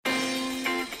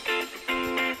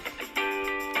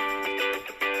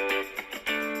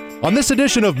On this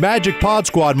edition of Magic Pod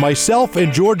Squad, myself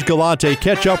and George Galante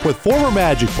catch up with former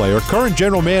Magic player, current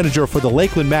general manager for the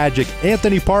Lakeland Magic,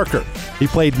 Anthony Parker. He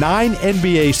played 9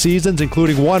 NBA seasons,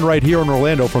 including one right here in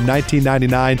Orlando from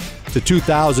 1999 to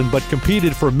 2000, but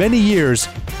competed for many years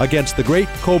against the great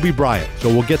Kobe Bryant. So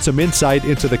we'll get some insight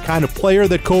into the kind of player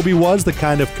that Kobe was, the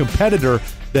kind of competitor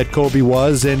that Kobe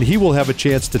was, and he will have a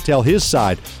chance to tell his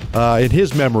side and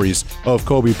his memories of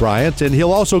Kobe Bryant. And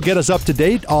he'll also get us up to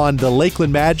date on the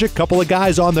Lakeland Magic, couple of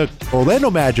guys on the Orlando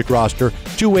Magic roster,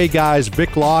 two-way guys,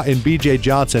 Vic Law and B.J.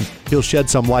 Johnson. He'll shed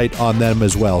some light on them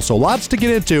as well. So lots to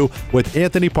get into with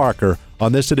Anthony Parker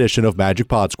on this edition of Magic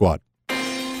Pod Squad.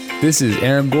 This is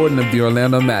Aaron Gordon of the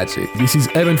Orlando Magic. This is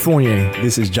Evan Fournier.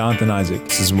 This is Jonathan Isaac.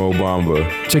 This is Mo Bamba.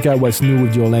 Check out what's new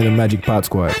with the Orlando Magic Pod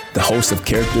Squad. The host of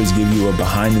characters give you a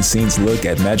behind-the-scenes look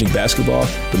at Magic basketball.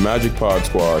 The Magic Pod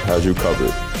Squad has you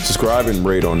covered. Subscribe and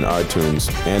rate on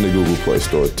iTunes and the Google Play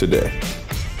Store today.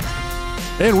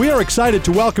 And we are excited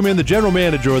to welcome in the general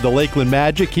manager of the Lakeland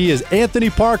Magic. He is Anthony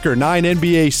Parker, 9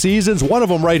 NBA seasons, one of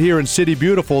them right here in City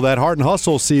Beautiful, that Heart and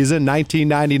Hustle season,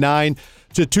 1999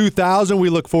 to 2000. We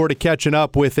look forward to catching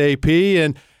up with AP.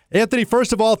 And Anthony,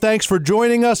 first of all, thanks for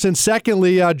joining us. And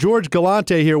secondly, George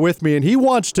Galante here with me, and he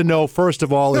wants to know, first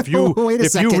of all, if you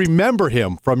remember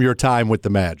him from your time with the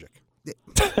Magic.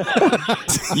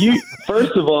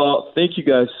 First of all, thank you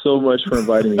guys so much for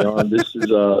inviting me on. This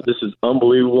is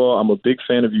unbelievable. I'm a big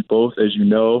fan of you both, as you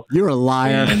know. You're a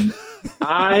liar. And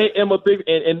I am a big,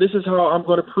 and this is how I'm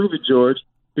going to prove it, George,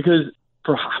 because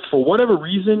for whatever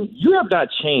reason, you have not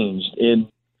changed in,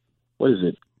 what is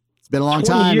it? It's been a long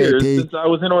 20 time, years AP. since I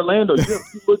was in Orlando.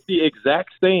 You look the exact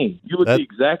same. You look the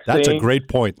exact same. That's a great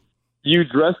point. You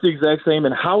dress the exact same.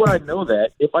 And how would I know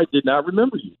that if I did not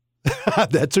remember you?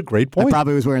 That's a great point. I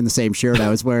probably was wearing the same shirt I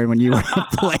was wearing when you were a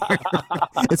player.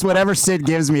 It's whatever Sid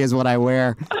gives me is what I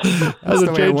wear.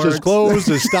 Hasn't changed his clothes,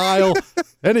 his style,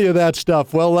 any of that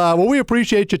stuff. Well, we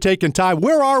appreciate you taking time.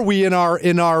 Where are we in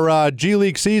our G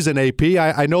League season, AP?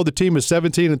 I know the team is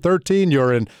 17-13.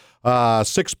 You're in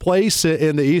sixth place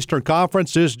in the Eastern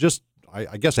Conference. Is just,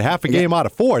 I guess, a half a game out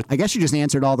of fourth. I guess you just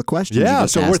answered all the questions. Yeah,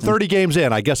 so we're 30 games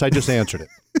in. I guess I just answered it.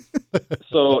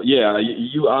 So, yeah,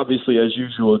 you obviously, as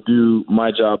usual, do my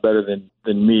job better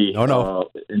than me. No.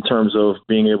 In terms of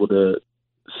being able to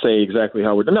say exactly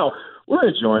how we're doing. No, we're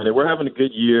enjoying it. We're having a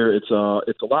good year. It's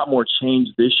a lot more change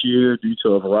this year due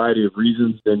to a variety of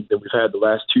reasons than we've had the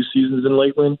last 2 seasons in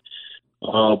Lakeland.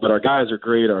 But our guys are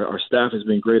great. Our staff has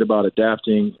been great about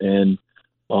adapting. And,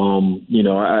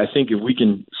 I think if we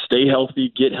can stay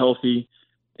healthy, get healthy,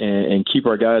 and keep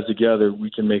our guys together, we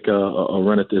can make a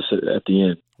run at this at the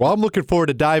end. Well, I'm looking forward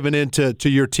to diving into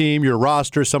your team, your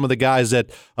roster, some of the guys that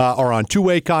are on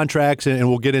two-way contracts, and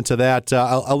we'll get into that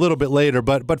a little bit later.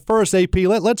 But first, AP,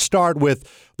 let's start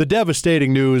with the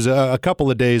devastating news a couple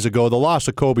of days ago, the loss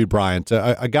of Kobe Bryant,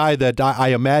 a guy that I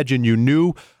imagine you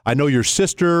knew. I know your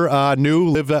sister knew,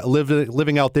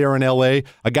 living out there in L.A.,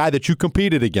 a guy that you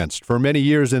competed against for many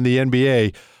years in the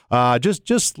NBA.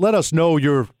 Just let us know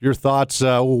your thoughts.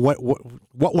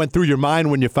 What went through your mind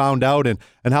when you found out, and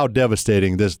how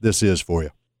devastating this is for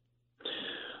you.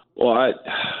 Well,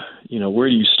 where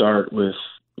do you start with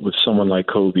someone like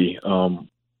Kobe?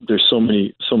 There's so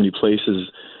many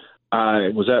places. I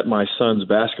was at my son's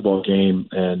basketball game,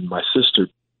 and my sister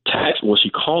she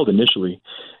called initially,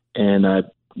 and I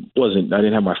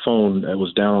didn't have my phone. I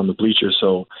was down on the bleacher,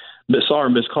 so saw her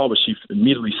missed call, but she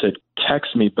immediately said,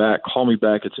 text me back, call me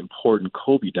back, it's important,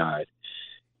 Kobe died.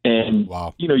 And,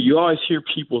 wow. You always hear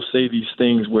people say these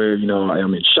things where,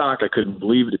 I'm in shock, I couldn't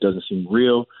believe it doesn't seem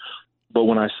real. But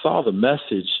when I saw the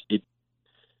message, it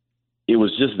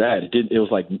was just that. It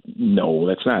was like, no,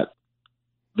 that's not,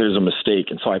 there's a mistake.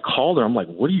 And so I called her, I'm like,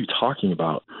 what are you talking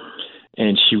about?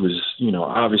 And she was,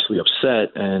 obviously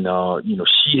upset. And,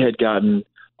 she had gotten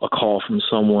a call from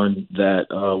someone that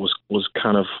was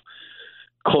kind of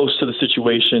close to the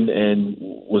situation and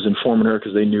was informing her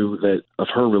because they knew that of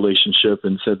her relationship,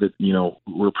 and said that,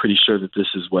 we're pretty sure that this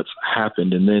is what's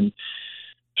happened. And then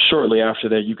shortly after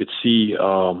that, you could see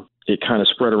it kind of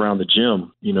spread around the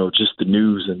gym, just the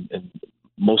news, and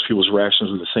most people's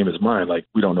reactions were the same as mine. Like,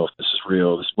 we don't know if this is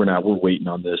real. We're waiting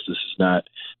on this. This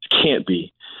can't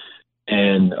be.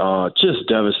 And just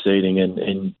devastating.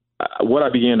 And what I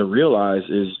began to realize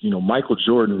is, Michael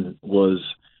Jordan was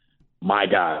my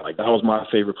guy. Like, that was my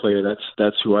favorite player.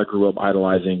 That's who I grew up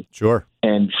idolizing. Sure.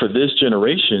 And for this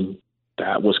generation,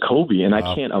 that was Kobe. And wow.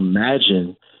 I can't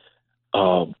imagine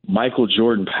Michael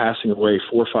Jordan passing away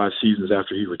 4 or 5 seasons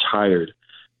after he retired,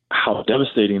 how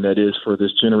devastating that is for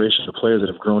this generation of players that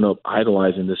have grown up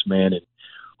idolizing this man and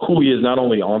who he is not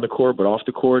only on the court but off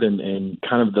the court, and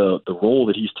kind of the role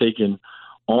that he's taken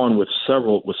on with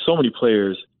so many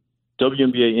players,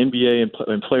 WNBA, NBA,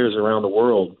 and players around the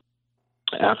world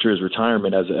after his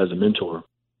retirement as a mentor.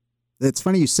 It's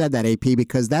funny you said that, AP,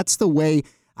 because that's the way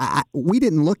we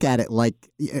didn't look at it like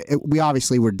we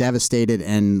obviously were devastated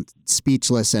and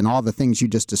speechless and all the things you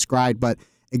just described, but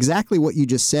exactly what you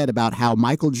just said about how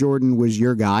Michael Jordan was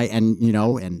your guy and,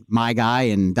 and my guy,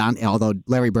 and although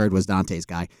Larry Bird was Dante's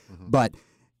guy, but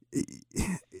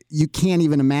you can't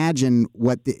even imagine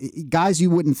what the guys you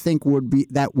wouldn't think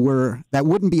that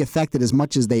wouldn't be affected as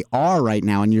much as they are right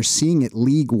now, and you're seeing it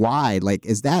league wide. Like,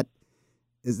 is that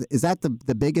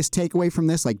the biggest takeaway from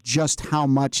this? Like, just how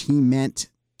much he meant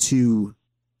to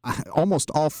almost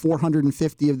all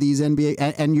 450 of these NBA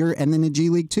and then the G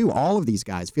League too. All of these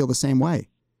guys feel the same way.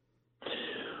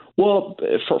 Well,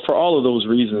 for all of those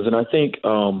reasons, and I think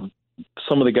some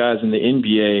of the guys in the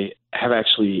NBA have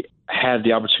actually had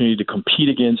the opportunity to compete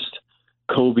against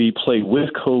Kobe, play with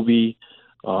Kobe,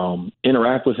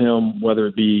 interact with him, whether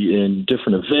it be in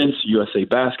different events, USA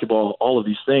Basketball, all of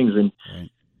these things. And,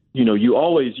 right. You've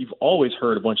always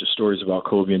heard a bunch of stories about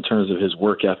Kobe in terms of his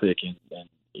work ethic, and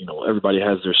everybody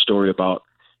has their story about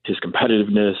his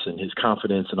competitiveness and his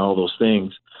confidence and all those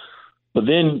things. But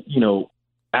then,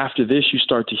 after this, you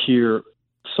start to hear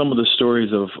some of the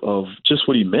stories of just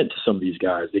what he meant to some of these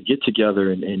guys. They get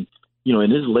together and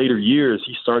in his later years,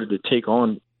 he started to take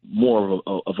on more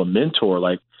of a mentor.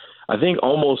 Like, I think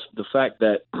almost the fact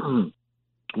that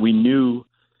we knew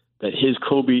that his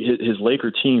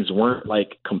Laker teams weren't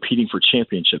like competing for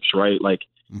championships, right? Like,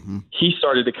 he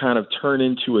started to kind of turn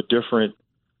into a different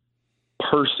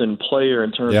player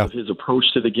in terms of his approach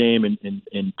to the game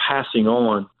and passing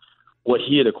on what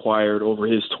he had acquired over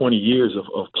his 20 years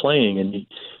of playing. And he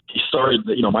started,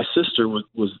 my sister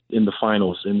was in the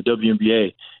finals in the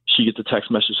WNBA. She gets a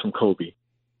text message from Kobe,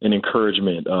 an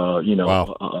encouragement,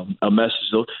 a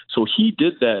message. So he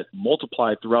did that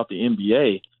multiplied throughout the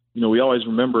NBA. We always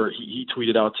remember he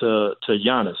tweeted out to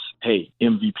Giannis, hey,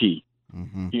 MVP,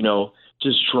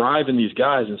 just driving these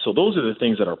guys. And so those are the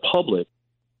things that are public,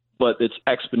 but it's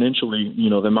exponentially,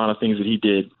 the amount of things that he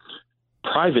did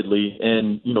privately.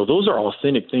 And, those are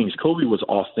authentic things. Kobe was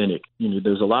authentic.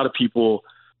 There's a lot of people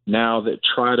now that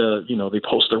try to, they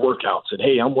post their workouts and,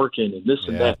 hey, I'm working and this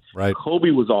and that. Right.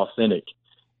 Kobe was authentic.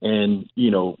 And,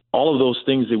 all of those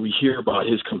things that we hear about,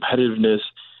 his competitiveness,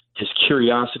 his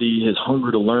curiosity, his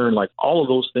hunger to learn, like all of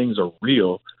those things are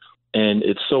real. And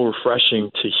it's so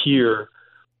refreshing to hear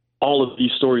all of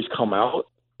these stories come out.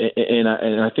 And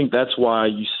I think that's why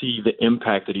you see the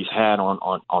impact that he's had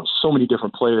on so many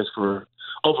different players for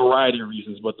a variety of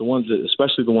reasons, but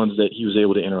especially the ones that he was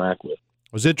able to interact with.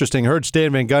 It was interesting. I heard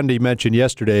Stan Van Gundy mention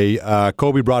yesterday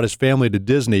Kobe brought his family to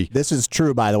Disney. This is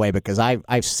true, by the way, because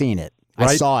I've seen it.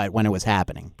 Right? I saw it when it was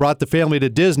happening. Brought the family to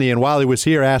Disney, and while he was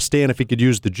here, asked Stan if he could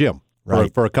use the gym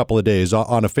for a couple of days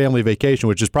on a family vacation,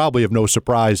 which is probably of no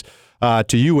surprise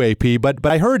to you, AP. But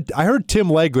I heard Tim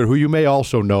Legler, who you may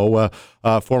also know,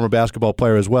 former basketball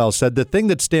player as well, said the thing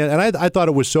that stands, and I thought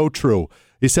it was so true.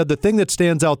 He said the thing that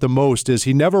stands out the most is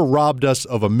he never robbed us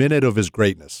of a minute of his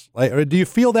greatness. Do you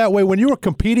feel that way when you were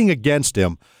competing against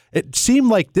him? It seemed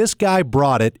like this guy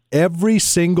brought it every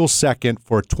single second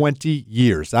for 20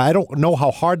 years. I don't know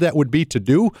how hard that would be to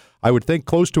do. I would think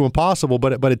close to impossible,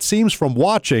 but it seems from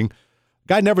watching,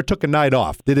 guy never took a night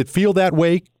off. Did it feel that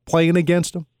way playing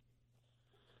against him?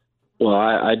 Well,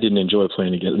 I didn't enjoy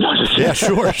playing against him. Yeah,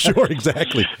 sure,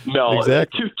 exactly. No,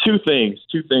 exactly. Two things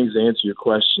to answer your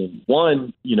question.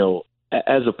 One,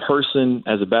 as a person,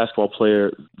 as a basketball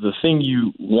player, the thing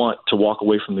you want to walk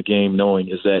away from the game knowing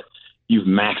is that you've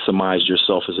maximized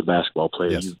yourself as a basketball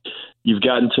player. Yes. You've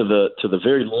gotten to the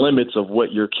very limits of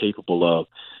what you're capable of.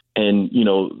 And,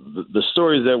 the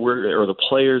stories or the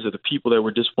players or the people that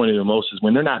were disappointed the most is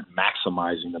when they're not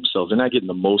maximizing themselves. They're not getting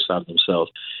the most out of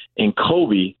themselves. And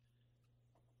Kobe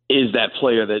is that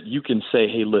player that you can say,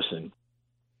 hey, listen,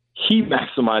 he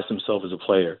maximized himself as a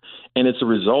player. And it's a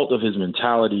result of his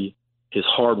mentality, his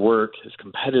hard work, his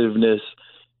competitiveness,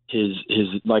 his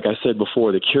like I said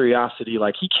before, the curiosity.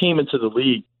 Like, he came into the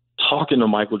league talking to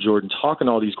Michael Jordan, talking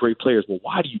to all these great players. Well,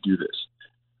 why do you do this?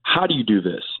 How do you do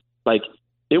this? Like,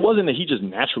 it wasn't that he just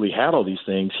naturally had all these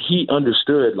things. He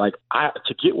understood, like,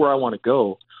 to get where I want to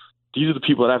go, these are the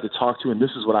people that I have to talk to, and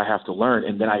this is what I have to learn,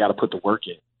 and then I got to put the work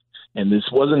in. And this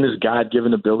wasn't his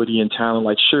God-given ability and talent.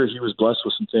 Like, sure, he was blessed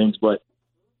with some things, but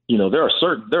there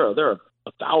are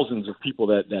thousands of people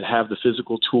that have the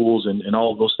physical tools and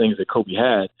all of those things that Kobe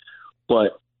had.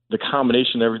 But the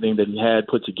combination of everything that he had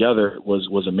put together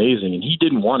was amazing, and he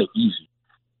didn't want it easy.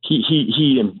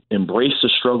 he embraced the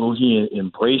struggle. He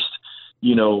embraced,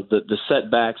 the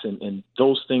setbacks, and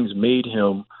those things made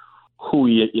him who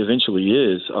he eventually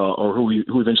is, or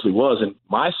who eventually was. And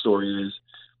my story is,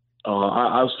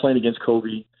 I was playing against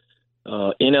Kobe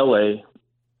in LA.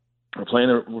 We're playing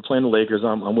the Lakers.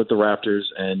 I'm with the Raptors,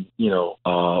 and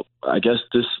I guess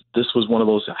this was one of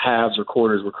those halves or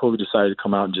quarters where Kobe decided to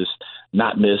come out and just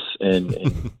not miss, and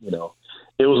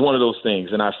it was one of those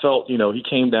things. And I felt, he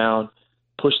came down,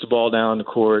 pushed the ball down the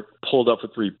court, pulled up for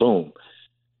three, boom.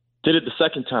 Did it the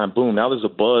second time, boom. Now there's a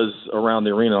buzz around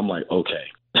the arena. I'm like, okay.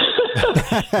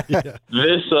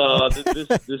 This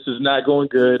is not going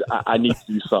good. I need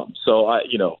to do something. So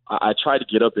I tried to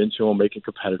get up into him, make it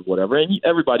competitive, whatever. And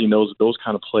everybody knows that those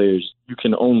kind of players, you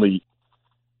can only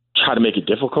try to make it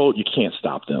difficult. You can't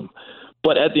stop them.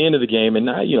 But at the end of the game, and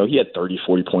he had 30,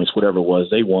 40 points, whatever it was,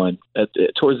 they won.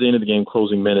 Towards the end of the game,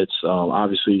 closing minutes,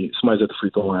 obviously somebody's at the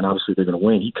free throw line. Obviously they're going to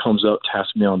win. He comes up,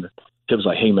 taps me on the hips,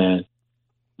 like, "Hey man,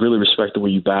 really respect the way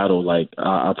you battle. Like,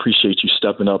 I appreciate you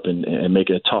stepping up and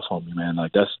making it tough on me, man.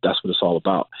 Like, that's what it's all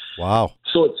about." Wow.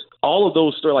 So it's all of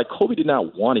those stories. Like, Kobe did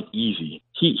not want it easy.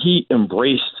 He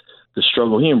embraced the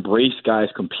struggle. He embraced guys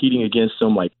competing against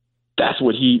him. Like, that's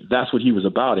what he was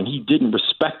about. And he didn't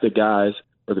respect the guys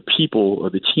or the people or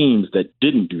the teams that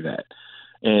didn't do that.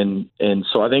 And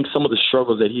so I think some of the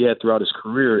struggles that he had throughout his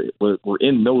career were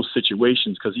in those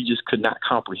situations because he just could not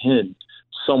comprehend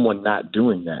someone not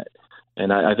doing that.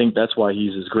 And I think that's why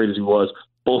he's as great as he was,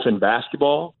 both in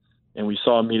basketball, and we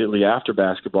saw immediately after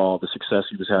basketball the success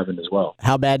he was having as well.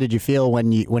 How bad did you feel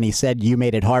when he said you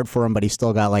made it hard for him, but he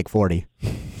still got like 40?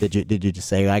 Did you just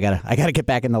say, I gotta get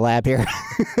back in the lab here?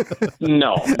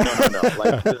 No.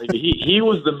 Like, he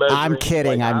was the measuring. I'm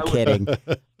kidding. Like, I'm kidding.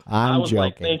 I was joking.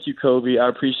 like, "Thank you, Kobe. I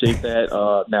appreciate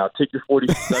that. Now take your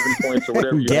 47 points or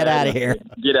whatever. Get out of here.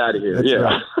 Get out of here." That's yeah.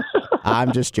 Right.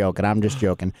 I'm just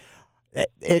joking.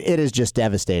 It is just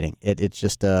devastating. It's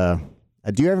just do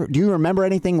you remember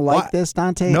anything like this,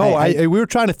 Dante? No, we were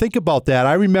trying to think about that.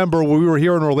 I remember when we were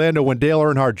here in Orlando when Dale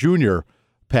Earnhardt Jr.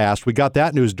 passed. We got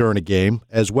that news during a game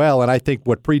as well, and I think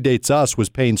what predates us was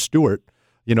Payne Stewart.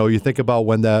 You think about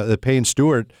when the Payne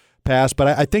Stewart passed, but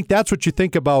I think that's what you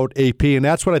think about AP, and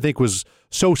that's what I think was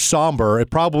so somber. It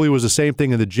probably was the same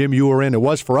thing in the gym you were in. It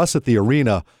was for us at the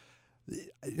arena.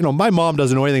 My mom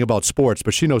doesn't know anything about sports,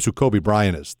 but she knows who Kobe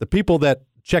Bryant is. The people that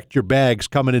checked your bags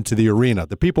coming into the arena,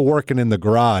 the people working in the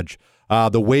garage,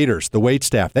 the waiters, the wait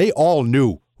staff, they all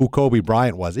knew who Kobe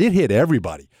Bryant was. It hit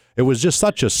everybody. It was just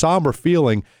such a somber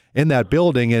feeling in that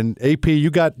building. And AP, you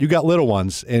got little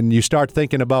ones, and you start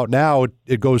thinking about now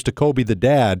it goes to Kobe the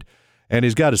dad, and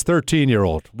he's got his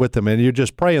 13-year-old with him, and you're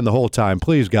just praying the whole time,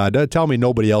 please, God, tell me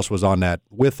nobody else was on that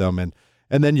with him.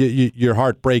 And then your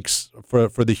heart breaks for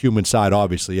the human side,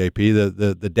 obviously, AP,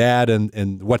 the dad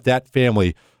and what that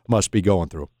family must be going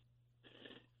through.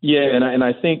 Yeah, and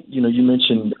I think, you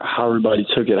mentioned how everybody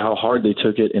took it, how hard they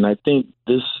took it. And I think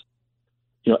this,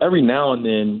 every now and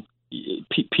then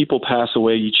people pass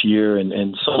away each year,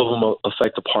 and some of them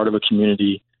affect a part of a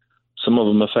community. Some of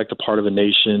them affect a part of a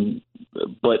nation.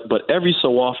 But every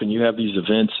so often you have these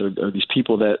events or these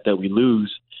people that we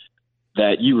lose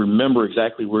that you remember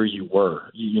exactly where you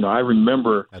were. I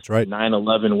remember That's right.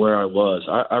 9/11 where I was.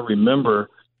 I remember,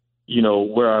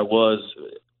 where I was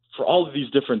for all of these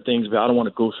different things, but I don't want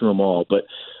to go through them all. But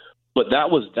that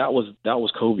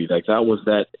was Kobe. Like, that was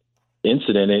that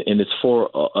incident, and it's for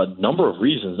a number of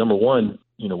reasons. Number one,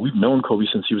 we've known Kobe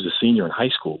since he was a senior in high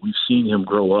school. We've seen him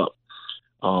grow up.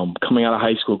 Coming out of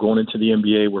high school, going into the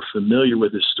NBA, we're familiar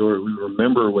with his story. We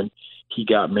remember when he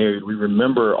got married. We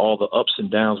remember all the ups and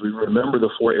downs. We remember the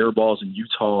 4 air balls in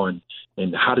Utah and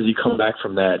how did he come back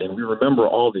from that? And we remember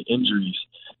all the injuries.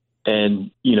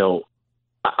 And,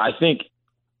 I think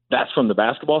that's from the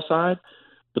basketball side.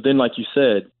 But then, like you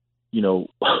said,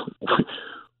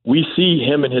 we see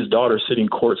him and his daughter sitting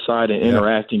courtside and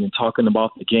interacting and talking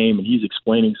about the game, and he's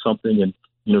explaining something, and,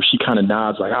 she kind of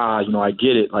nods like, I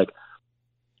get it. Like,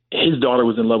 his daughter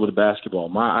was in love with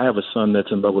basketball. I have a son that's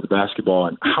in love with basketball,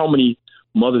 and how many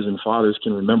mothers and fathers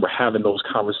can remember having those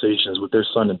conversations with their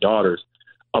son and daughters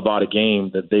about a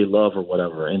game that they love or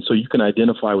whatever? And so you can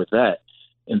identify with that.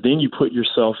 And then you put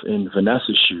yourself in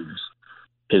Vanessa's shoes,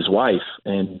 his wife,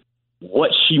 and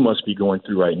what she must be going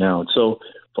through right now. And so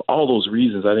for all those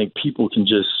reasons, I think people can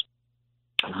just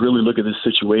really look at this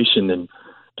situation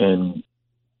and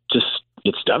just,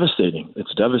 it's devastating.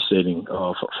 It's devastating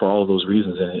for all of those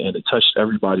reasons, and it touched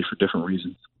everybody for different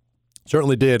reasons.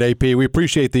 Certainly did, AP. We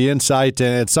appreciate the insight,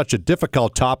 and it's such a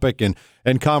difficult topic and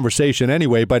conversation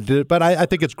anyway. But I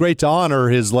think it's great to honor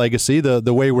his legacy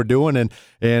the way we're doing,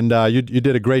 and you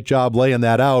did a great job laying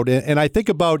that out. And I think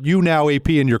about you now, AP,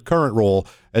 in your current role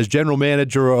as general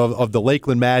manager of the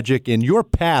Lakeland Magic, and your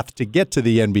path to get to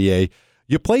the NBA.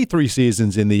 You played 3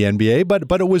 seasons in the NBA,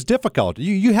 but it was difficult.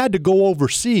 You had to go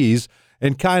overseas.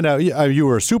 And kind of, you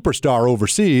were a superstar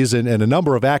overseas and a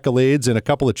number of accolades and a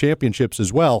couple of championships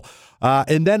as well.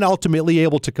 And then ultimately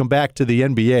able to come back to the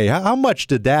NBA. How much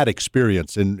did that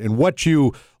experience and what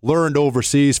you learned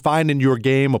overseas, finding your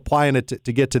game, applying it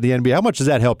to get to the NBA, how much does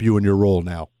that help you in your role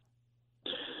now?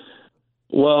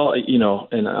 Well,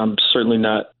 and I'm certainly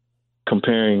not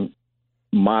comparing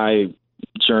my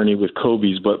journey with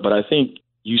Kobe's, but I think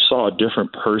you saw a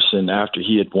different person after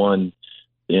he had won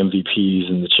the MVPs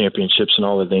and the championships and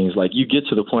all the things. Like, you get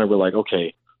to the point where, like,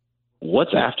 okay,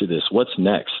 what's after this? What's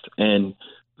next? And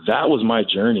that was my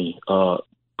journey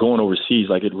going overseas.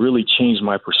 Like, it really changed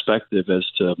my perspective as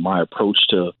to my approach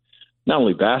to not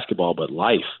only basketball, but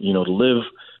life, to live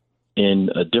in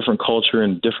a different culture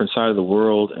and different side of the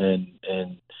world. And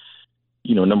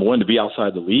number one, to be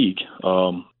outside the league.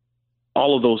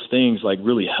 All of those things like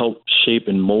really help shape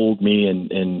and mold me.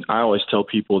 And I always tell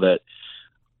people that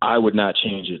I would not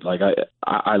change it. Like,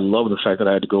 I love the fact that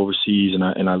I had to go overseas, and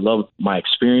I love my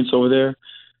experience over there.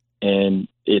 And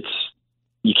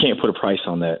you can't put a price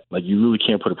on that. Like, you really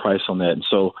can't put a price on that. And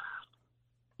so,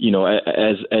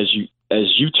 as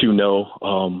you two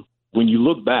know, when you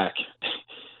look back,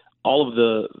 all of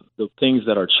the things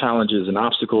that are challenges and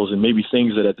obstacles, and maybe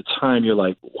things that at the time you're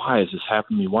like, why is this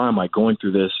happening to me? Why am I going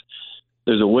through this?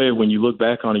 There's a way when you look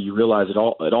back on it, you realize it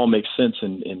all makes sense,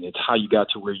 and it's how you got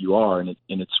to where you are, and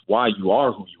it's why you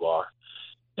are who you are.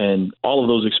 And all of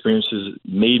those experiences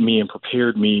made me and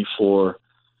prepared me for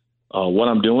what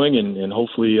I'm doing, and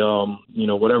hopefully,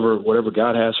 whatever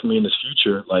God has for me in this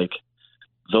future, like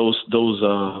those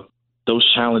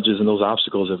challenges and those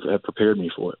obstacles have prepared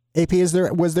me for it. AP,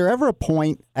 was there ever a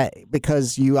point,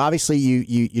 because you obviously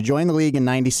you joined the league in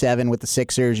 '97 with the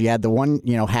Sixers, you had the one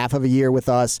half of a year with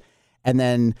us, and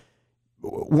then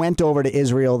went over to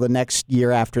Israel the next year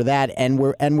after that,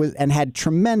 and had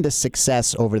tremendous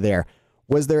success over there.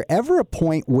 Was there ever a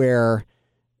point where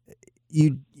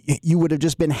you would have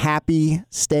just been happy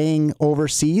staying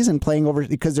overseas and playing over?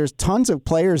 Because there's tons of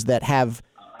players that have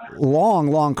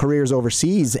long careers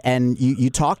overseas, and you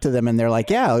talk to them and they're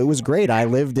like, yeah, it was great. I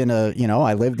lived in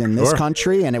this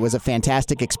country, and it was a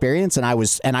fantastic experience, and I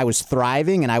was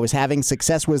thriving and I was having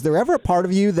success. Was there ever a part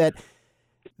of you that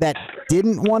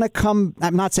didn't want to come?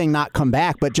 I'm not saying not come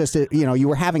back, but just you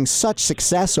were having such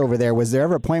success over there. Was there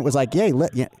ever a point was like, yeah,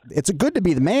 it's good to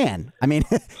be the man? I mean,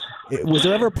 was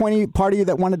there ever a part of you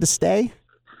that wanted to stay?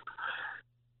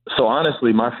 So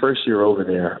honestly, my first year over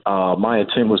there, my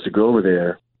intent was to go over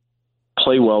there,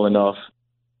 play well enough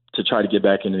to try to get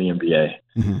back into the NBA.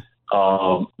 Mm-hmm.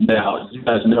 Now, you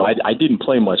guys know I didn't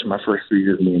play much in my first 3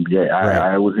 years in the NBA.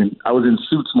 Right. I was in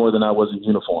suits more than I was in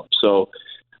uniform. So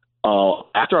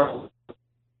after our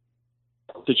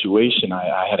situation,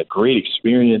 I had a great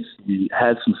experience. We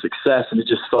had some success, and it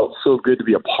just felt so good to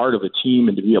be a part of a team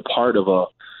and to be a part of a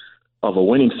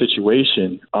winning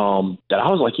situation, that I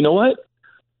was like, you know what?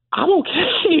 I'm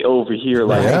okay over here.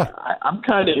 Like, I'm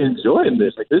kind of enjoying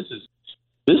this. Like, this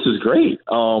is great.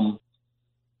 And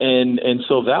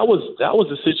so that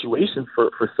was a situation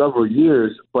for several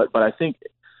years, but I think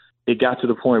it got to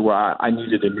the point where I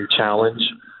needed a new challenge.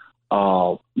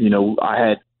 I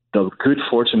had the good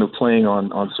fortune of playing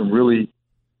on some really,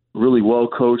 really well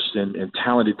coached and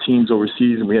talented teams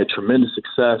overseas, and we had tremendous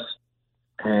success.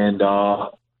 And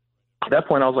at that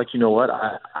point, I was like, you know what,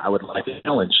 I would like a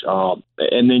challenge.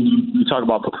 And then you talk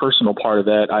about the personal part of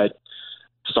that. I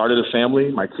started a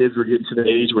family. My kids were getting to the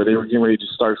age where they were getting ready to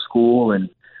start school, and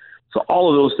so all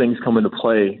of those things come into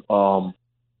play.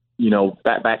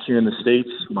 Back here in the States,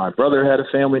 my brother had a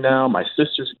family now. My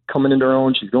sister's coming into her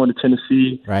own. She's going to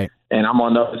Tennessee. Right. And I'm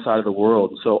on the other side of the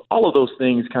world. So all of those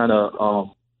things kind of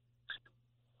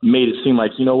made it seem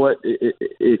like, you know what,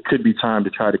 it could be time to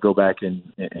try to go back and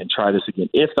try this again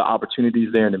if the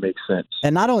opportunity's there and it makes sense.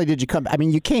 And not only did you come, I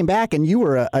mean, you came back and you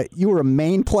were a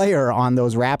main player on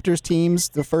those Raptors teams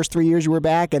the first 3 years you were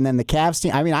back, and then the Cavs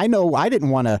team. I mean, I know I didn't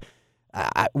want to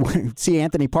see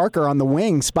Anthony Parker on the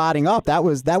wing spotting up. That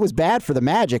was bad for the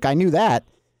Magic. I knew that.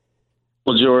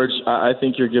 Well, George, I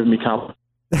think you're giving me compliments.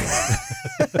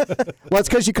 Well, it's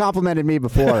because you complimented me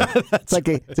before. It's a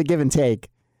give and take.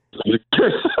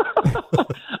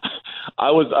 I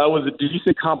was a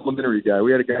decent complimentary guy.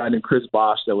 We had a guy named Chris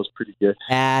Bosch that was pretty good.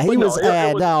 He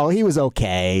was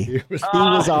okay. He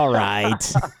was all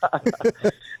right.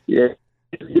 Yeah,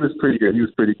 he was pretty good. He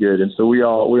was pretty good, and so we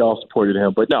all supported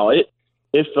him. But no, it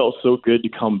felt so good to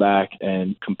come back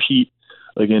and compete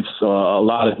against a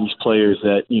lot of these players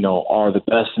that are the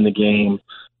best in the game.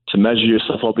 To measure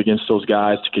yourself up against those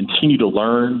guys, to continue to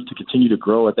learn, to continue to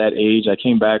grow at that age. I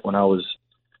came back when I was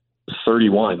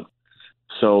 31.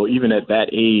 So even at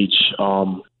that age,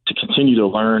 to continue to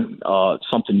learn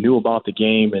something new about the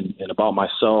game and about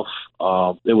myself,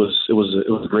 it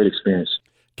was a great experience.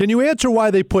 Can you answer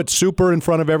why they put super in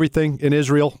front of everything in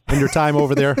Israel in your time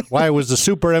over there? Why it was the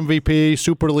Super MVP,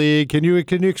 Super League? Can you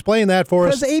explain that for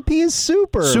us? Because AP is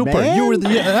super. Super. Man. You were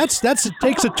that's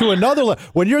takes it to another level.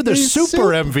 When you're the super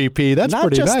MVP, that's not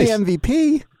pretty nice. Not just the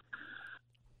MVP.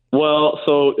 Well,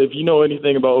 so if you know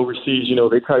anything about overseas,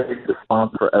 they try to get the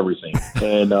sponsor for everything.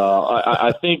 And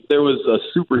I think there was a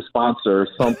super sponsor or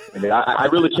something. I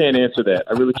really can't answer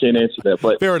that.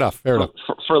 But Fair enough.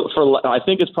 For I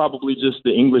think it's probably just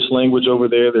the English language over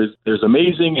there. There's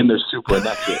amazing and there's super, and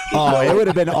that's it. It would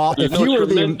have been awesome. There's no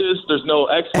tremendous, there's no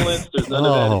excellence, there's none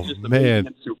of that. It's just amazing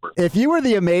and super. If you were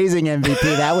the amazing MVP,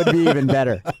 that would be even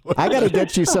better. I got to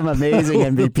get you some amazing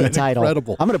MVP title.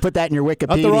 Incredible. I'm going to put that in your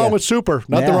Wikipedia. Nothing wrong with super.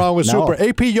 Nothing wrong with super.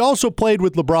 AP, you also played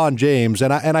with LeBron James,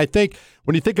 and I think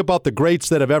when you think about the greats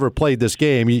that have ever played this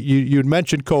game, you'd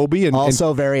mentioned Kobe and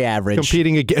also very average,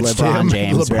 competing against LeBron him.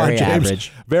 James,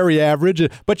 very average.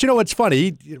 But it's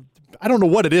funny. I don't know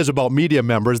what it is about media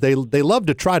members. They love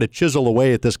to try to chisel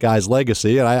away at this guy's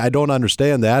legacy, and I don't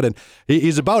understand that. And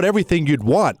he's about everything you'd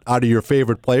want out of your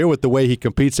favorite player with the way he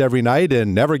competes every night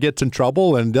and never gets in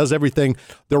trouble and does everything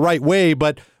the right way.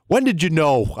 But when did you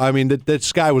know, that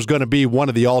this guy was going to be one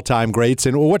of the all-time greats,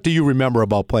 and what do you remember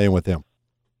about playing with him?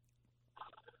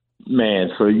 Man,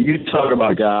 so you talk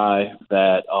about a guy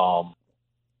that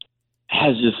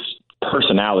has this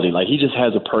personality. Like, he just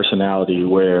has a personality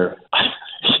where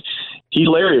he's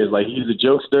hilarious. Like, he's a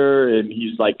jokester, and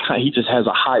he just has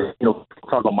a high, talk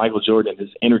about Michael Jordan, his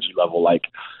energy level. Like,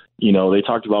 they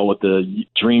talked about with the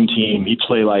Dream Team, he'd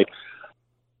play, like,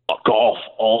 golf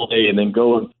all day and then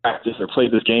go and practice or play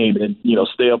this game and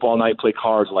stay up all night, play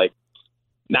cards. Like,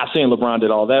 not saying LeBron did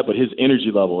all that, but his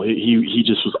energy level, he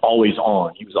just was always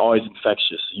on. He was always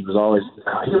infectious. He was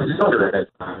younger at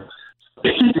that time.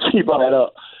 Keep all that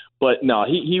up. But no,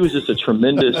 he was just a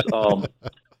tremendous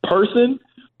person,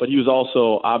 but he was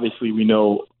also, obviously, we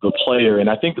know, the player. And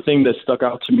I think the thing that stuck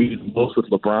out to me the most with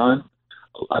LeBron,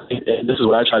 I think, and this is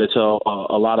what I try to tell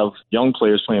a lot of young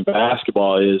players playing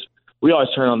basketball, is we always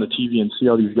turn on the TV and see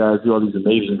all these guys do all these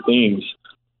amazing things,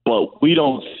 but we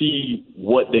don't see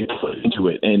what they put into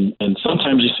it. And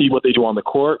sometimes you see what they do on the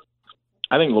court.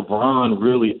 I think LeBron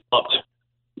really upped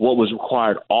what was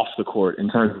required off the court in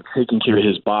terms of taking care of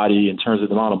his body, in terms of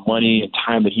the amount of money and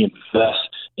time that he invests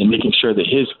in making sure that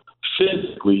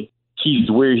physically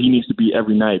he's where he needs to be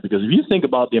every night. Because if you think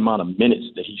about the amount of minutes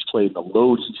that he's played, the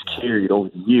load he's carried over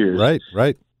the years,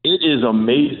 right, it is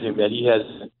amazing that he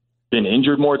hasn't been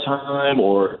injured more time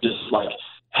or just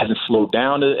hasn't slowed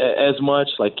down as much.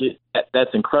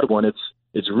 That's incredible, and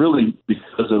it's really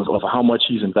because of how much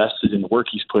he's invested in the work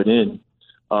he's put in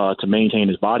to maintain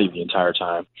his body the entire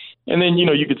time. And then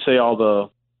you could say all the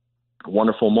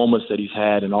wonderful moments that he's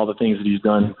had and all the things that he's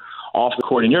done off the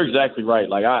court. And you're exactly right.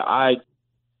 Like, I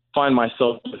find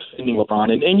myself defending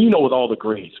LeBron, and with all the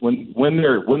greats, when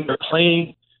they're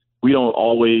playing, we don't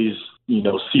always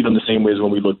see them the same way as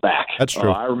when we look back. That's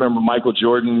true. I remember Michael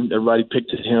Jordan, everybody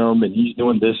picked at him, and he's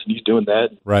doing this and he's doing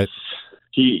that. Right.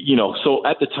 So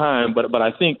at the time, but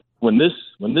I think when this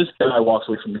guy walks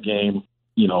away from the game,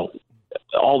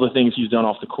 all the things he's done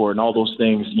off the court and all those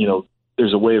things,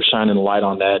 there's a way of shining a light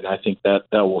on that, and I think that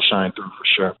will shine through for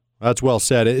sure. That's well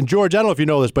said. And George, I don't know if you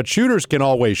know this, but shooters can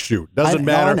always shoot. Doesn't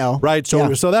matter, I know. Right? So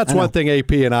that's one thing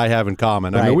AP and I have in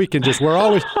common. I mean, we can we're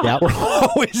always going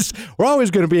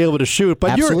to be able to shoot.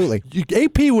 But absolutely.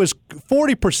 AP was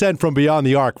 40% from beyond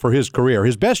the arc for his career.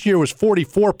 His best year was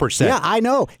 44%. Yeah, I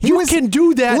know. You can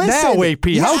do that now, AP.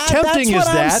 Yeah, how tempting that's is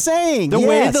what that? I'm saying. The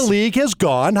way the league has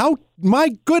gone. My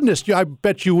goodness, I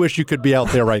bet you wish you could be out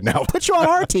there right now. Put you on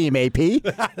our team, AP.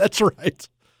 That's right.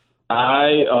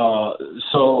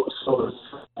 So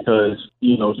because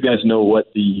you guys know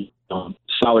what the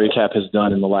salary cap has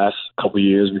done in the last couple of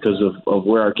years because of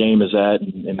where our game is at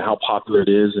and how popular it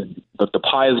is, but the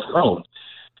pie has grown.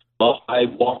 Well, I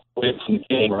walked away from the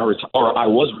game, or I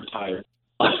was retired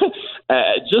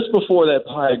just before that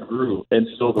pie grew. And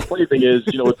so the funny thing is,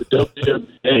 with the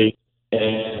WNBA,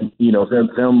 and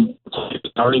them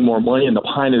earning more money, and the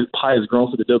pie has grown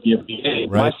for the WNBA.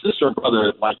 Right. My sister and brother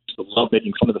used to love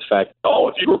making fun of the fact,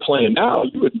 if you were playing now,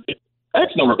 you would make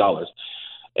X number of dollars.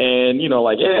 And,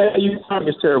 yeah, your timing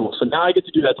is terrible. So now I get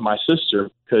to do that to my sister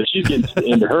because she's getting to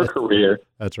the end of her career.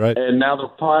 That's right. And now the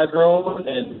pie's grown.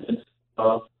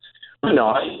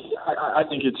 I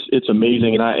think it's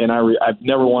amazing. And I've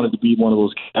never wanted to be one of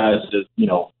those guys that,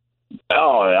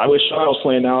 I wish I was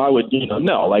playing now. I would,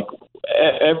 no. Like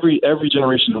every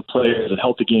generation of players that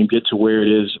help the game get to where it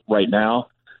is right now.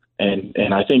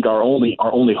 And I think our only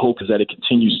hope is that it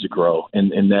continues to grow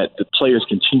and that the players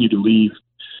continue to leave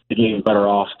the game better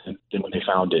off than when they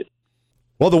found it.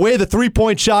 Well, the way the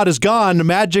three-point shot has gone, the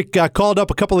Magic called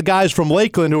up a couple of guys from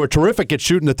Lakeland who are terrific at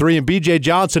shooting the three, and B.J.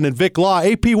 Johnson and Vic Law.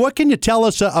 AP, what can you tell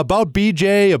us about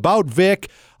B.J., about Vic?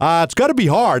 It's got to be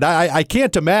hard. I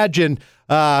can't imagine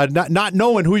not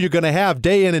knowing who you're going to have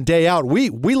day in and day out. We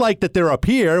like that they're up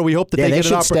here. We hope that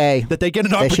they get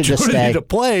an opportunity to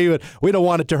play. But we don't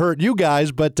want it to hurt you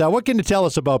guys. But what can you tell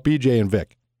us about B.J. and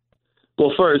Vic?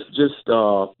 Well, first, just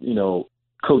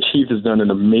Coach Heath has done an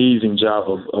amazing job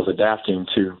of adapting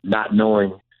to not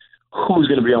knowing who's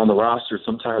going to be on the roster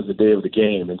sometimes the day of the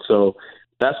game. And so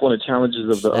that's one of the challenges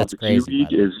of the G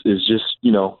League is just,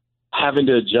 having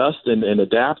to adjust and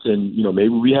adapt. And, maybe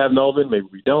we have Melvin, maybe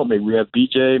we don't, maybe we have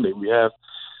BJ, maybe we have,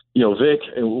 Vic,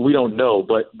 and we don't know,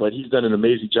 but he's done an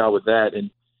amazing job with that. And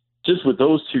just with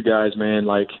those two guys, man,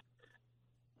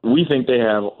 we think they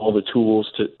have all the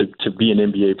tools to be an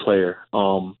NBA player.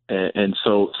 And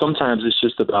so sometimes it's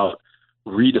just about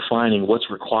redefining what's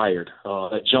required.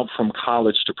 That jump from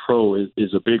college to pro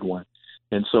is a big one.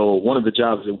 And so one of the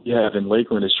jobs that we have in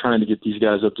Lakeland is trying to get these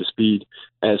guys up to speed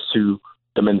as to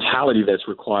the mentality that's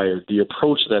required, the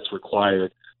approach that's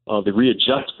required, the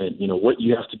readjustment, what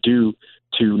you have to do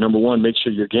to, number one, make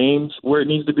sure your game's where it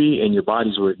needs to be and your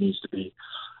body's where it needs to be.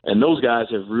 And those guys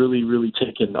have really, really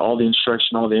taken all the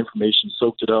instruction, all the information,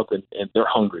 soaked it up, and they're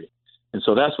hungry. And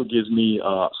so that's what gives me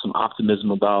some optimism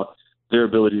about their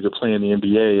ability to play in the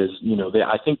NBA is,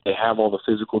 I think they have all the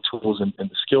physical tools and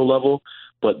the skill level,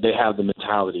 but they have the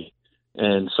mentality.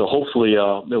 And so hopefully it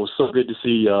was so good to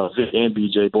see Vic and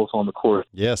BJ both on the court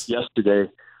yesterday.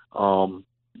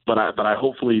 But I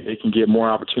hopefully they can get more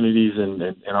opportunities and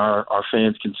our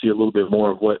fans can see a little bit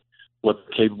more of what they're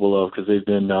capable of because they've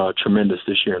been tremendous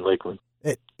this year in Lakeland.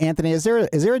 Anthony, is there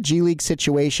a G League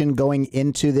situation going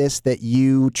into this that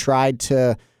you tried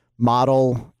to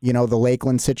model, the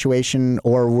Lakeland situation,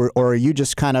 or are you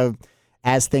just kind of,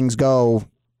 as things go,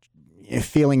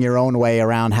 feeling your own way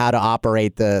around how to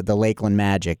operate the Lakeland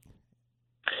Magic?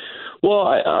 Well,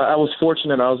 I was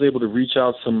fortunate. I was able to reach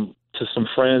out to some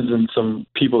friends and some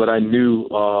people that I knew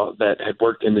that had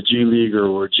worked in the G League or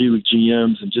were G League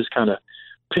GMs and just kind of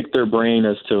pick their brain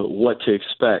as to what to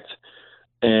expect.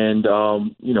 And,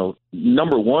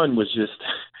 number one was just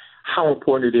how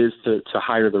important it is to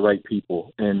hire the right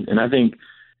people. And I think,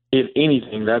 if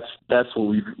anything, that's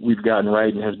what we've gotten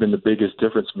right and has been the biggest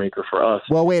difference maker for us.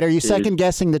 Well, wait, are you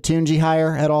second-guessing the Tunji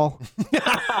hire at all?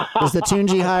 Is the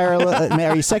Tunji hire,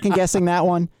 are you second-guessing that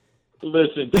one?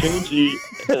 Listen, Tunji,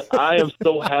 I am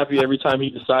so happy every time he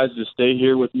decides to stay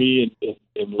here with me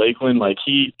in Lakeland.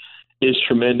 He is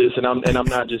tremendous, and I'm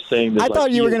not just saying this. I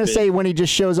thought you were going to say when he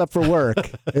just shows up for work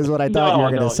is what I thought you were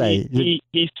going to say.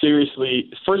 He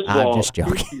seriously, first of all, just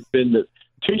joking.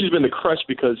 Tunji's been the crutch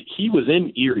because he was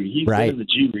in Erie. He's been in the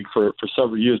G League for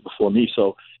several years before me.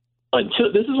 So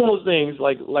this is one of those things,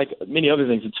 like many other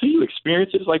things, until you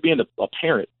experience it, it's like being a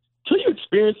parent. Until you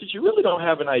experience it, you really don't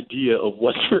have an idea of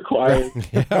what's required.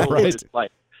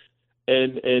 Right.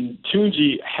 And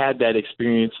Tunji had that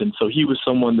experience, and so he was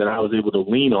someone that I was able to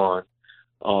lean on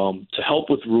to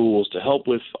help with rules, to help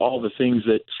with all the things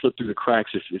that slip through the cracks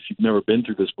if you've never been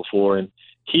through this before. And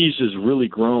he's just really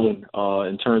grown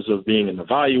in terms of being an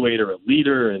evaluator, a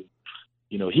leader, and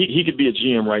he could be a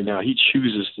GM right now. He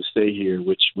chooses to stay here,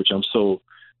 which I'm so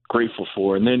grateful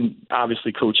for. And then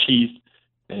obviously Coach Heath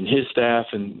and his staff,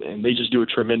 and they just do a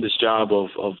tremendous job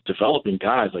of developing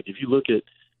guys. Like if you look at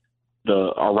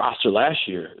our roster last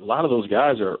year, a lot of those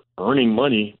guys are earning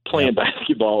money playing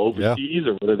basketball overseas,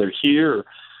 or whether they're here or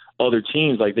other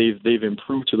teams. Like they've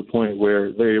improved to the point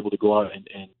where they're able to go out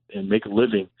and make a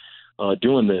living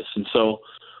doing this. And so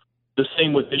the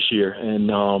same with this year.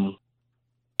 And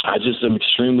I just am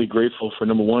extremely grateful for,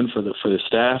 number one, for the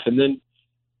staff. And then,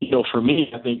 for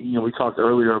me, I think, we talked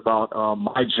earlier about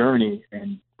my journey,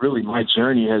 and really my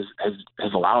journey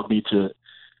has allowed me to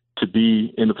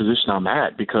be in the position I'm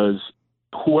at, because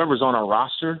whoever's on our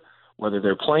roster, whether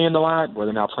they're playing a lot,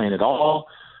 whether they're not playing at all,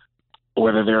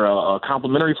 whether they're a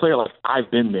complimentary player, like I've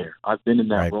been there. I've been in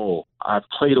that role. I've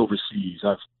played overseas.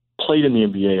 I've played in the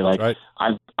NBA. Like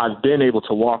I've been able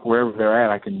to walk wherever they're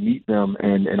at. I can meet them,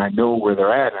 and I know where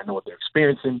they're at. I know what they're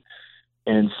experiencing.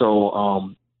 And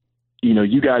so,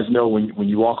 you guys know when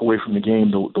you walk away from the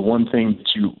game, the one thing that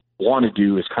you want to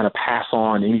do is kind of pass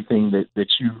on anything that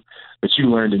you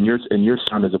learned in your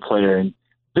time as a player. And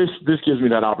this gives me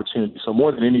that opportunity. So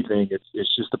more than anything,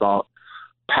 it's just about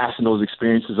passing those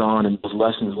experiences on and those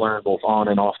lessons learned both on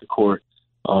and off the court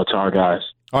to our guys.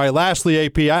 All right, lastly,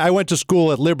 AP, I went to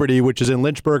school at Liberty, which is in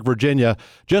Lynchburg, Virginia.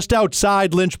 Just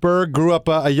outside Lynchburg, grew up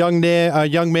a young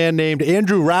man named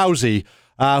Andrew Rousey,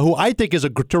 who I think is a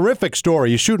terrific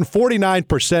story. He's shooting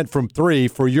 49% from three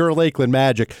for your Lakeland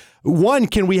Magic. One,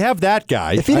 can we have that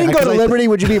guy? If he didn't go to Liberty,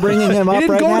 would you be bringing him up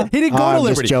right now? He didn't go to Liberty.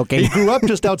 I'm just joking. He grew up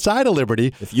just outside of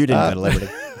Liberty. If you didn't go to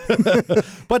Liberty.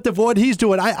 But what he's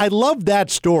doing, I love that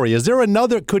story. Is there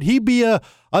another, could he be a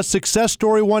success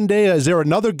story one day? Is there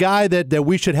another guy that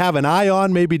we should have an eye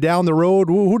on maybe down the road?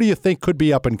 Who do you think could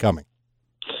be up and coming?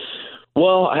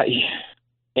 Well,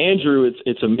 Andrew,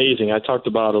 it's amazing. I talked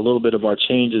about a little bit of our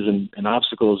changes and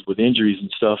obstacles with injuries and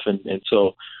stuff. And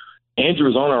so Andrew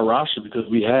was on our roster because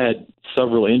we had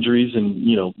several injuries, and,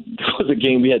 there was a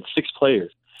game we had 6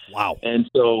 players. Wow. And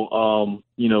so,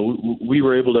 we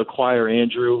were able to acquire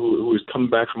Andrew, who was coming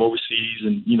back from overseas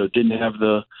and, didn't have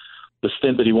the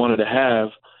stint that he wanted to have.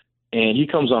 And he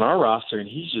comes on our roster, and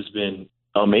he's just been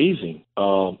amazing,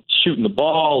 shooting the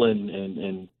ball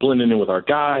and blending in with our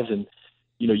guys. And,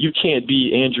 you can't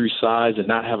be Andrew's size and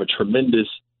not have a tremendous,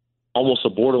 almost a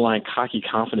borderline cocky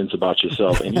confidence about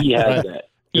yourself. And he has that.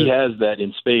 He has that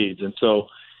in spades. And so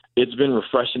it's been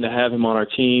refreshing to have him on our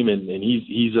team. And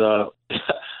he's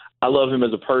I love him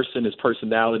as a person, his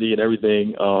personality and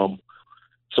everything. So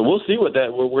we'll see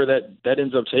where that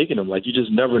ends up taking him. Like, you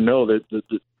just never know. That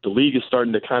the league is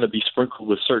starting to kind of be sprinkled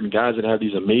with certain guys that have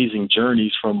these amazing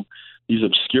journeys from these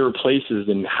obscure places,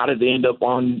 and how did they end up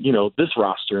on, this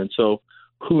roster? And so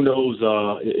who knows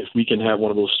if we can have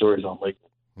one of those stories on Lakeland.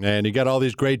 And you got all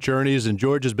these great journeys, and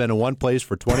George has been in one place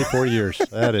for 24 years.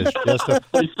 That is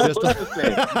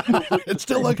it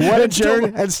still looks what a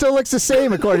journey. It still looks the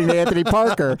same according to Anthony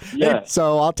Parker. Yeah.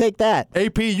 So I'll take that.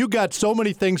 AP, you got so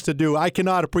many things to do. I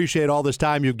cannot appreciate all this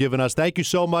time you've given us. Thank you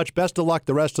so much. Best of luck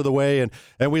the rest of the way, and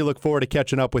we look forward to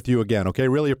catching up with you again. Okay,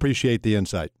 really appreciate the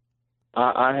insight.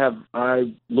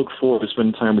 I look forward to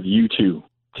spending time with you two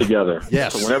together.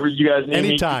 Yes. So whenever you guys need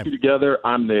Anytime. me together,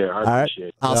 I'm there. I appreciate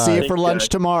it. I'll see you for lunch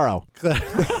tomorrow. We'll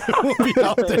be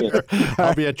out there.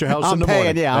 I'll be at your house in the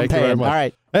morning. Yeah, I'm paying. All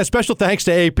right. And special thanks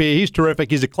to AP. He's terrific.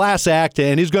 He's a class act,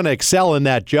 and he's going to excel in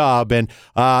that job. And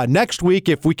next week,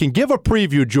 if we can give a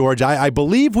preview, George, I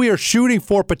believe we are shooting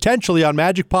for potentially on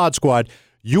Magic Pod Squad,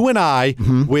 you and I,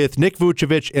 with Nick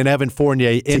Vucevic and Evan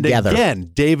Fournier. And together.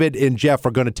 Again, David and Jeff are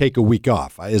going to take a week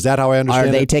off. Is that how I understand it?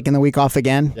 Are they taking the week off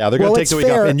again? Yeah, they're going to take the week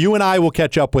off. And you and I will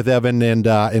catch up with Evan and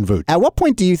Vooch. At what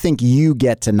point do you think you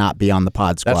get to not be on the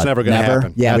Pod Squad? That's never going to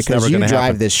happen. Yeah, That's because never you gonna drive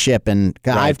happen. this ship, and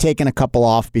I've taken a couple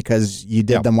off because you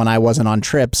did them when I wasn't on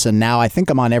trips, and now I think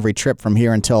I'm on every trip from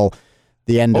here until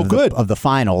the end of the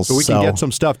finals. So we can get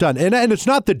some stuff done. And it's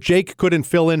not that Jake couldn't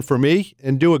fill in for me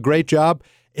and do a great job.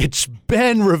 It's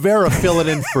Ben Rivera filling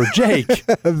in for Jake.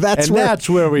 That's where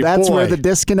the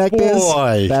disconnect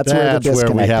is. That's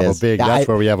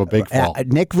where we have a big fall.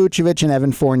 Nick Vucevic and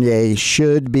Evan Fournier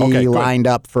should be lined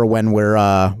up for when we're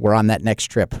on that next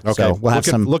trip. Okay. So we'll have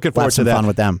some fun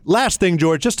with them. Last thing,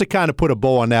 George, just to kind of put a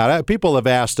bow on that. People have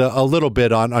asked a little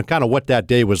bit on kind of what that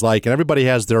day was like, and everybody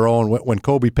has their own. When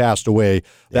Kobe passed away,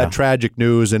 that tragic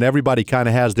news, and everybody kind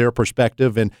of has their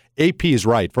perspective. And AP is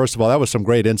right. First of all, that was some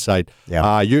great insight.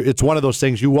 Yeah. It's one of those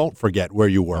things you won't forget where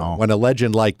you were when a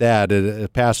legend like that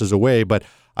it passes away. But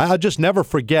I'll just never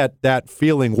forget that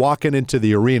feeling walking into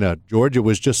the arena, George. It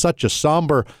was just such a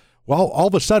somber. Well, all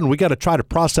of a sudden we got to try to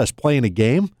process playing a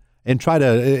game and try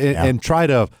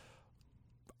to.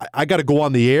 I got to go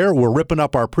on the air. We're ripping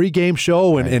up our pregame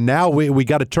show, and now we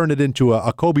got to turn it into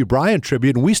a Kobe Bryant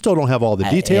tribute, and we still don't have all the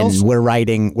details. And we're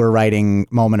writing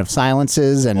moment of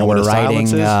silences, and we're writing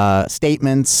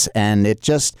statements, and it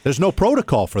just there's no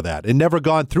protocol for that. It never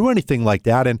gone through anything like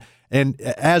that, and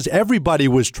as everybody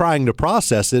was trying to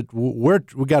process it,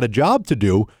 we got a job to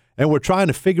do, and we're trying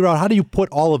to figure out how do you put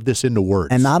all of this into words.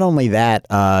 And not only that,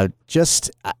 not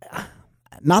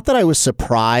that I was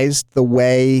surprised the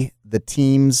way the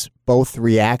teams both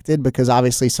reacted, because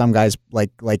obviously some guys,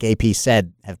 like AP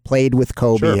said, have played with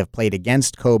Kobe, have played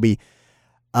against Kobe.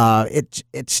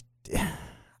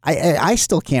 I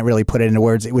still can't really put it into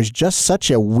words. It was just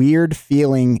such a weird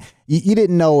feeling. You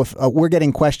didn't know if we're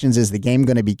getting questions, is the game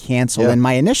going to be canceled? Yeah. And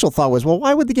my initial thought was, well,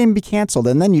 why would the game be canceled?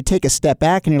 And then you take a step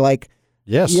back and you're like,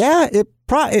 yes, yeah,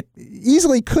 it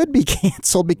easily could be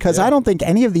canceled because I don't think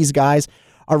any of these guys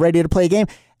are ready to play a game.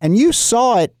 And you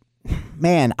saw it,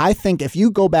 man. I think if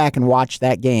you go back and watch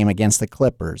that game against the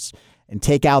Clippers and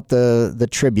take out the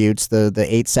tributes, the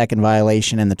 8-second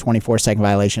violation and the 24-second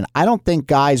violation, I don't think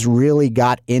guys really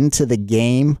got into the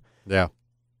game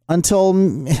until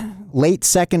late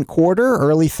second quarter,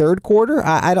 early third quarter.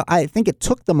 I think it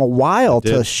took them a while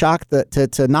to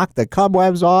to knock the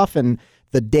cobwebs off and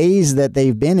the days that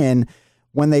they've been in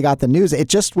when they got the news.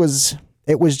 It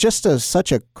was just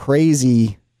such a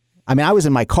crazy. I mean, I was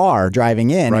in my car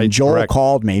driving in, and Joel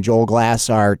called me, Joel Glass,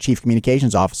 our chief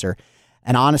communications officer.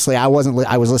 And honestly, I was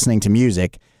listening to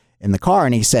music in the car,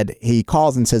 and he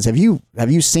calls and says, have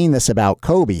you seen this about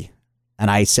Kobe?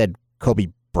 And I said, Kobe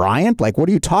Bryant? Like, what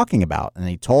are you talking about? And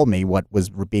he told me what was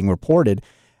being reported.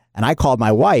 And I called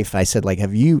my wife. I said, like,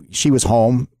 she was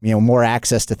home, more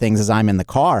access to things as I'm in the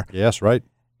car. Yes, right.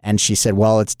 And she said,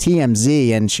 well, it's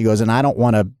TMZ. And she goes, and I don't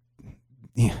want to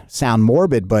sound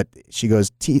morbid, but she goes,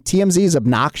 TMZ is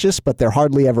obnoxious, but they're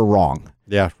hardly ever wrong.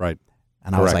 Yeah, right.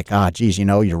 And I was like, geez,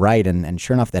 you're right. And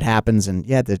sure enough, that happens. And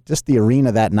yeah, just the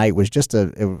arena that night was just a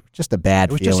bad feeling.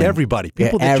 It was just everybody.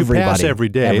 People that you pass every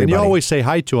day. Everybody. And you always say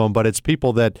hi to them, but it's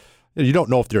people that you don't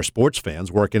know if they're sports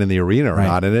fans working in the arena or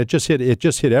not. And it just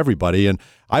hit everybody. And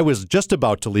I was just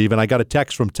about to leave, and I got a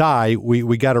text from Ty.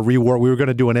 We got to rework. We were going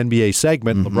to do an NBA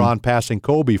segment, LeBron passing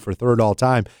Kobe for third all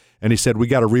time. And he said, we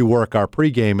got to rework our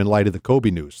pregame in light of the Kobe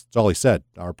news. That's all he said.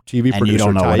 Our TV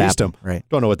producer, Ty Eastham,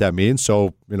 don't know what that means.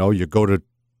 So, you go to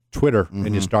Twitter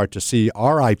and you start to see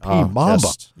R.I.P. Mamba.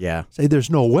 Say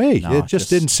there's no way. No, it just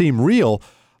didn't seem real.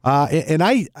 And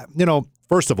I,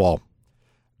 first of all,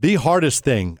 the hardest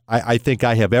thing I think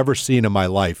I have ever seen in my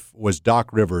life was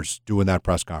Doc Rivers doing that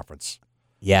press conference.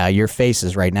 Yeah, your face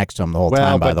is right next to him the whole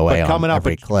time, by the way, coming on up,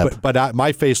 every clip. But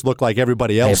my face looked like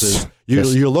everybody else's.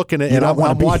 You're looking at, and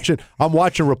I'm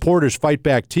watching reporters fight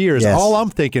back tears. Yes. All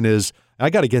I'm thinking is, I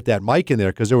got to get that mic in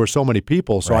there because there were so many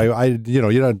people. So I you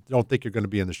don't think you're going to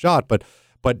be in the shot, but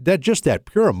that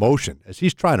pure emotion as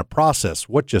he's trying to process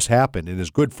what just happened and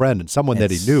his good friend and someone that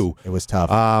he knew. It was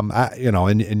tough.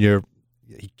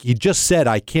 He just said,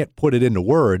 I can't put it into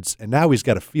words, and now he's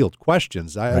got to field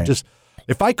questions.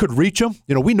 If I could reach him,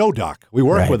 we know Doc. We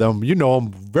work with him. You know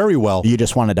him very well. You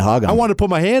just wanted to hug him. I wanted to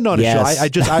put my hand on his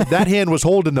shoulder. That hand was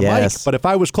holding the mic, but if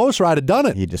I was closer, I'd have done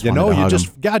it. You just wanted to hug him.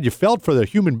 God, you felt for the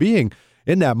human being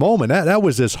in that moment. That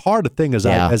was as hard a thing as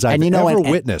I've ever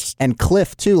witnessed. And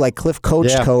Cliff too, like Cliff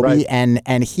coached Kobe,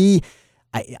 and he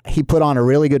put on a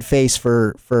really good face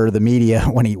for the media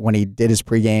when he did his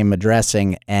pregame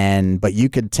addressing, but you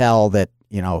could tell that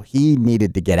he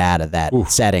needed to get out of that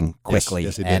setting quickly,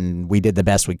 yes, and we did the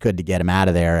best we could to get him out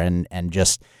of there, and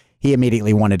just he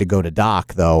immediately wanted to go to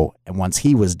Doc though, and once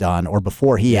he was done, or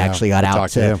before he actually got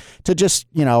out to just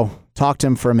talk to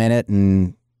him for a minute,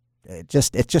 and it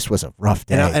just was a rough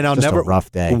day. And a rough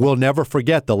day. We'll never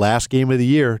forget the last game of the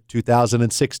year,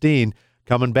 2016,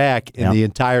 coming back and the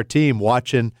entire team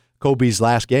watching Kobe's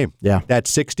last game. Yeah, that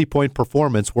 60-point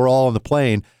performance. We're all on the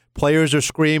plane. Players are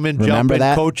screaming, Remember jumping,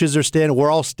 that? Coaches are standing. We're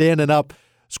all standing up,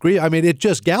 screaming. I mean, it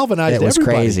just galvanized everybody. It was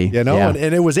crazy. And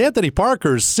it was Anthony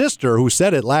Parker's sister who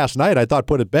said it last night. I thought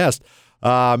put it best.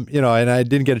 And I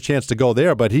didn't get a chance to go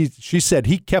there, but she said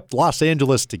he kept Los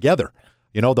Angeles together.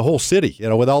 The whole city.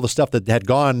 With all the stuff that had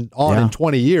gone on in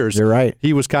 20 years. You're right.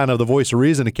 He was kind of the voice of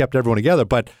reason and kept everyone together.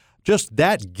 But just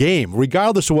that game,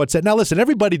 regardless of what's said. Now, listen,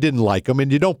 everybody didn't like him,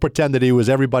 and you don't pretend that he was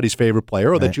everybody's favorite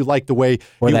player or that you liked the way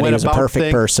he went was about a perfect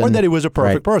things, person. or that he was a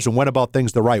perfect person, went about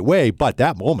things the right way. But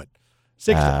that moment,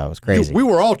 60, it was crazy. We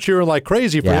were all cheering like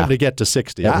crazy for him to get to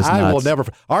 60. I will never.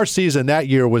 Our season that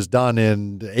year was done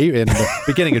in the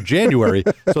beginning of January,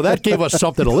 so that gave us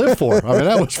something to live for. I mean,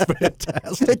 that was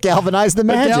fantastic. It galvanized the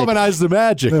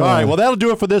magic. All right, well, that'll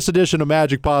do it for this edition of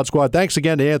Magic Pod Squad. Thanks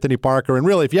again to Anthony Parker. And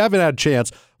really, if you haven't had a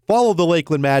chance, follow the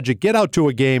Lakeland Magic. Get out to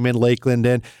a game in Lakeland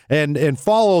and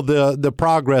follow the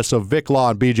progress of Vic Law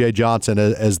and B.J. Johnson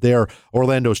as their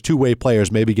Orlando's two-way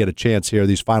players maybe get a chance here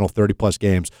these final 30-plus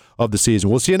games of the season.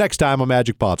 We'll see you next time on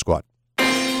Magic Pod Squad.